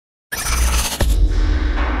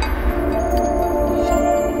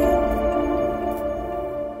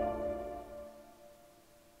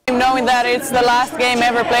me that it's the last game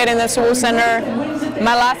ever played in the Civil Center,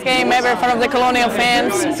 my last game ever in front of the Colonial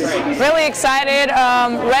fans. Really excited,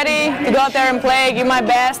 ready to go out there and play, give my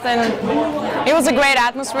best, and it was a great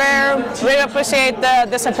atmosphere. Really appreciate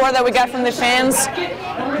the support that we got from the fans.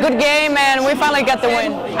 Good game, and we finally got the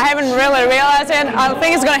win. I haven't really realized it. I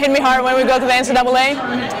think it's going to hit me hard when we go to the NCAA.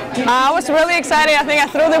 I was really excited. I think I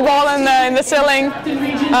threw the ball in the ceiling.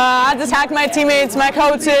 I just hugged my teammates, my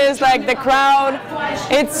coaches, like the crowd.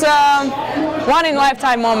 It's one in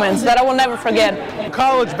lifetime moments that I will never forget.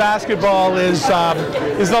 College basketball is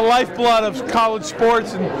the lifeblood of college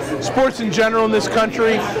sports and sports in general in this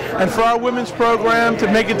country. And for our women's program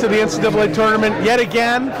to make it to the NCAA tournament yet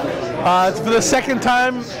again, it's for the second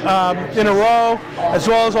time in a row, as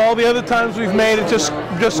well as all the other times we've made it, just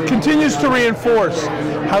continues to reinforce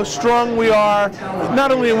how strong we are,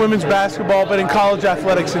 not only in women's basketball, but in college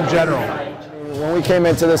athletics in general. When we came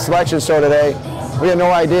into this selection show today, we had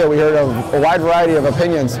no idea. We heard a wide variety of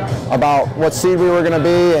opinions about what seed we were going to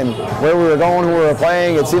be and where we were going, who we were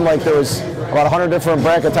playing. It seemed like there was about 100 different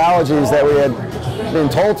bracketologies that we had been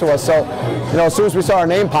told to us. So, you know, as soon as we saw our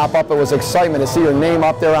name pop up, it was excitement to see your name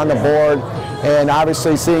up there on the board. And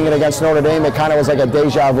obviously seeing it against Notre Dame, it kind of was like a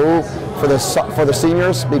deja vu for the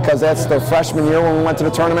seniors, because that's their freshman year when we went to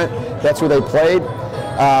the tournament. That's who they played.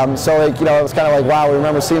 So, like, you know, it was kind of like, wow, we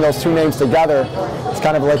remember seeing those two names together. It's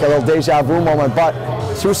kind of like a little deja vu moment. But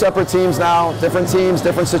two separate teams now, different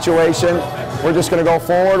situation. We're just going to go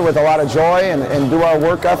forward with a lot of joy and do our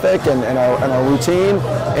work ethic and our routine,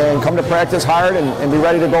 and come to practice hard and be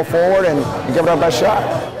ready to go forward and give it our best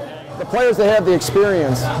shot. The players that have the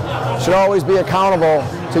experience should always be accountable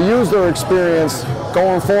to use their experience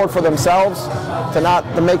going forward for themselves,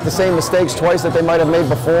 to make the same mistakes twice that they might have made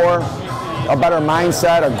before. A better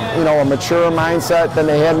mindset, a mature mindset than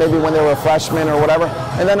they had maybe when they were a freshman or whatever,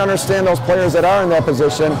 and then understand those players that are in that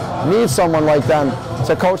position need someone like them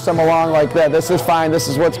to coach them along, like that. This is fine, this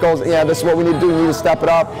is what goes, yeah, this is what we need to do, we need to step it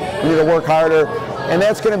up, we need to work harder. And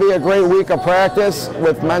that's going to be a great week of practice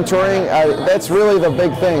with mentoring. That's really the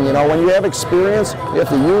big thing. You know, when you have experience, you have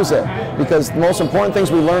to use it, because the most important things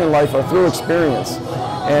we learn in life are through experience.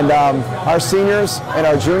 And our seniors and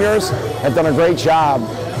our juniors have done a great job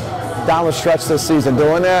down the stretch this season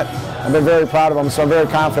doing that. I've been very proud of them, so I'm very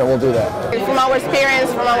confident we'll do that. From our experience,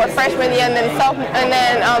 from our freshman year and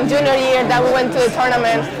then junior year that we went to the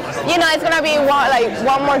tournament, you know, it's gonna be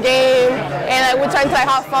one more game, and we're trying to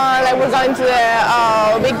have fun. We're going to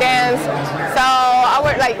the big dance, so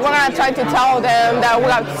we're gonna try to tell them that we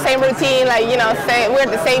have the same routine. We're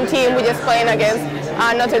the same team. We're just playing against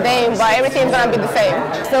Notre Dame, but everything's gonna be the same.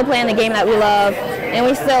 Still playing the game that we love, and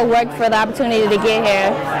we still work for the opportunity to get here.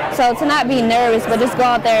 So to not be nervous, but just go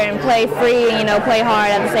out there and play free and, play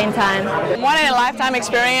hard at the same time. One in a lifetime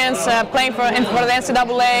experience, playing for the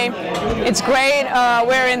NCAA. It's great.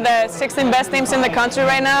 We're in the 16 best teams in the country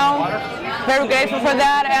right now. Very grateful for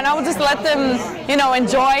that, and I will just let them,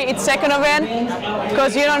 enjoy each second of it,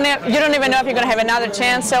 because you don't even know if you're going to have another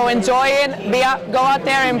chance. So enjoy it. Go out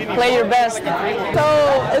there and play your best. So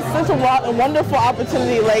it's such a wonderful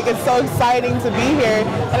opportunity. It's so exciting to be here,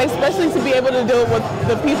 and especially to be able to do it with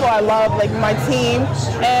the people I love, like my team,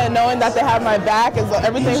 and knowing that they have my back.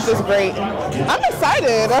 Everything's just great. I'm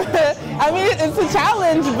excited. I mean, it's a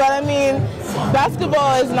challenge, but I mean,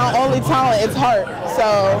 basketball is not only talent, it's heart.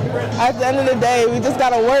 So at the end of the day, we just got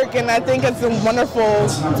to work, and I think it's wonderful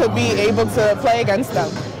to be able to play against them.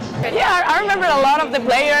 Yeah, I remember a lot of the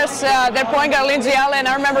players, their point guard Lindsay Allen,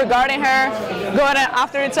 I remember guarding her, going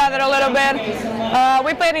after each other a little bit.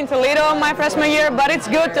 We played in Toledo my freshman year, but it's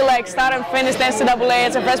good to start and finish the NCAA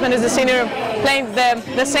as a freshman, as a senior, playing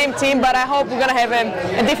the same team, but I hope we're going to have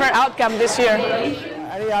a different outcome this year.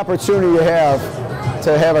 Any opportunity you have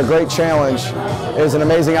to have a great challenge is an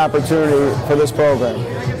amazing opportunity for this program.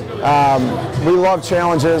 We love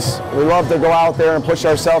challenges. We love to go out there and push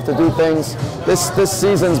ourselves to do things. This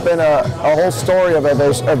season's been a whole story of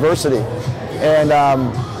adversity, and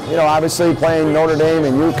obviously playing Notre Dame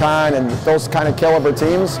and UConn and those kind of caliber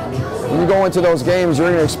teams. When you go into those games, you're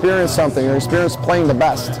going to experience something. You're going to experience playing the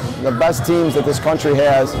best teams that this country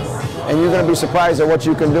has, and you're going to be surprised at what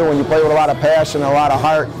you can do when you play with a lot of passion and a lot of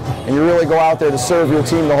heart, and you really go out there to serve your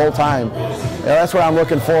team the whole time. That's what I'm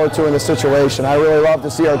looking forward to in this situation. I really love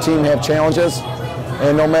to see our team have challenges,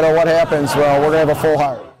 and no matter what happens, well, we're going to have a full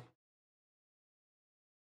heart.